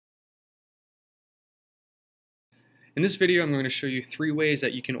In this video, I'm going to show you 3 ways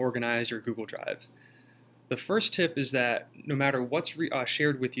that you can organize your Google Drive. The first tip is that no matter what's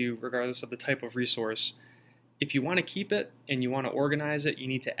shared with you, regardless of the type of resource, if you want to keep it and you want to organize it, you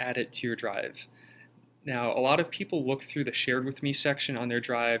need to add it to your drive. Now, a lot of people look through the Shared With Me section on their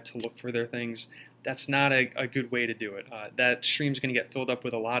drive to look for their things. That's not a good way to do it. That stream's going to get filled up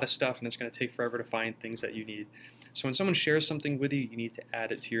with a lot of stuff, and it's going to take forever to find things that you need. So when someone shares something with you, you need to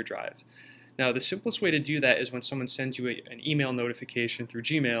add it to your drive. Now, the simplest way to do that is when someone sends you an email notification through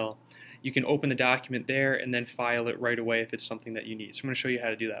Gmail, you can open the document there and then file it right away if it's something that you need. So I'm going to show you how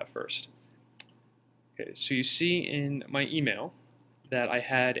to do that first. Okay, so you see in my email that I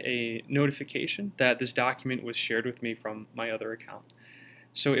had a notification that this document was shared with me from my other account.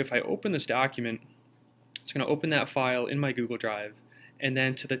 So if I open this document, it's going to open that file in my Google Drive, and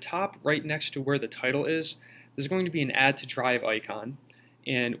then to the top right next to where the title is, there's going to be an Add to Drive icon.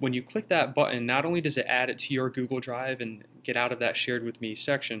 And when you click that button, not only does it add it to your Google Drive and get out of that Shared With Me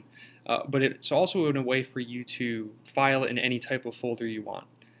section, but it's also in a way for you to file it in any type of folder you want.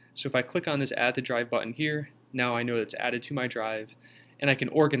 So if I click on this Add to Drive button here, now I know that it's added to my drive, and I can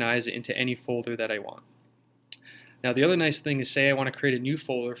organize it into any folder that I want. Now the other nice thing is, say I want to create a new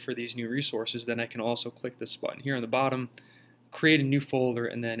folder for these new resources, then I can also click this button here on the bottom, create a new folder,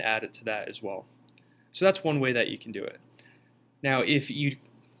 and then add it to that as well. So that's one way that you can do it. Now, if you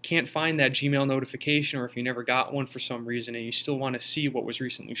can't find that Gmail notification, or if you never got one for some reason and you still want to see what was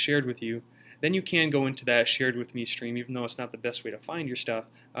recently shared with you, then you can go into that Shared With Me stream. Even though it's not the best way to find your stuff,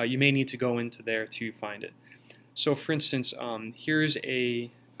 you may need to go into there to find it. So for instance, here's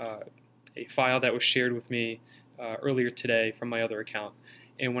a file that was shared with me earlier today from my other account.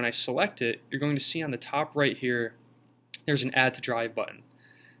 And when I select it, you're going to see on the top right here, there's an Add to Drive button.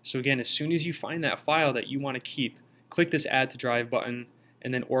 So again, as soon as you find that file that you want to keep, click this Add to Drive button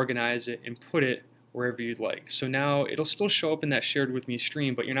and then organize it and put it wherever you'd like. So now it'll still show up in that Shared With Me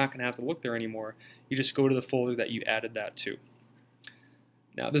stream, but you're not going to have to look there anymore. You just go to the folder that you added that to.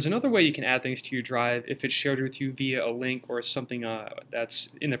 Now there's another way you can add things to your drive if it's shared with you via a link or something that's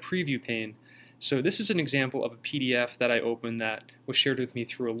in the preview pane. So this is an example of a PDF that I opened that was shared with me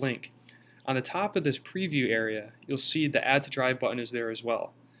through a link. On the top of this preview area, you'll see the Add to Drive button is there as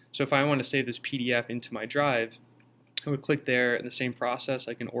well. So if I want to save this PDF into my drive, I would click there, and the same process,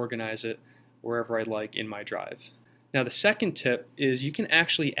 I can organize it wherever I like in my drive. Now the second tip is you can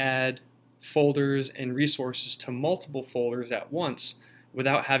actually add folders and resources to multiple folders at once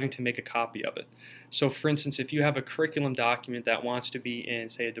without having to make a copy of it. So for instance, if you have a curriculum document that wants to be in,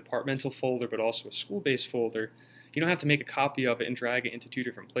 say, a departmental folder but also a school-based folder, you don't have to make a copy of it and drag it into 2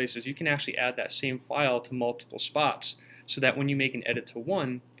 different places. You can actually add that same file to multiple spots so that when you make an edit to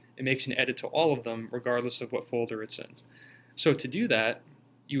one, it makes an edit to all of them regardless of what folder it's in. So to do that,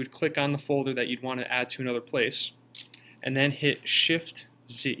 you would click on the folder that you'd want to add to another place and then hit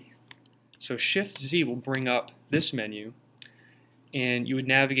Shift-Z. So Shift-Z will bring up this menu, and you would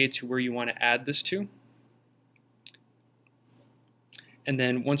navigate to where you want to add this to. And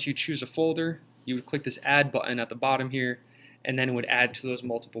then once you choose a folder, you would click this Add button at the bottom here, and then it would add to those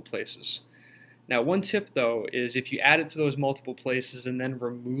multiple places. Now one tip though is if you add it to those multiple places and then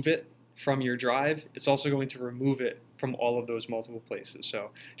remove it from your drive, it's also going to remove it from all of those multiple places. So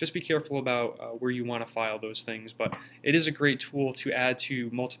just be careful about where you want to file those things, but it is a great tool to add to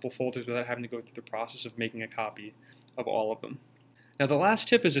multiple folders without having to go through the process of making a copy of all of them. Now the last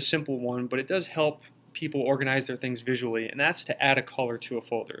tip is a simple one, but it does help people organize their things visually, and that's to add a color to a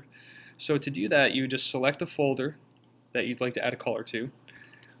folder. So to do that, you just select a folder that you'd like to add a color to,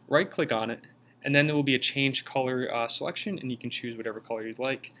 right click on it, and then there will be a change color selection, and you can choose whatever color you'd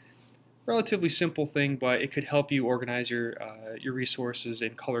like. Relatively simple thing, but it could help you organize your resources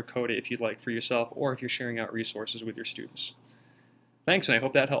and color code it if you'd like for yourself, or if you're sharing out resources with your students. Thanks, and I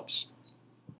hope that helps.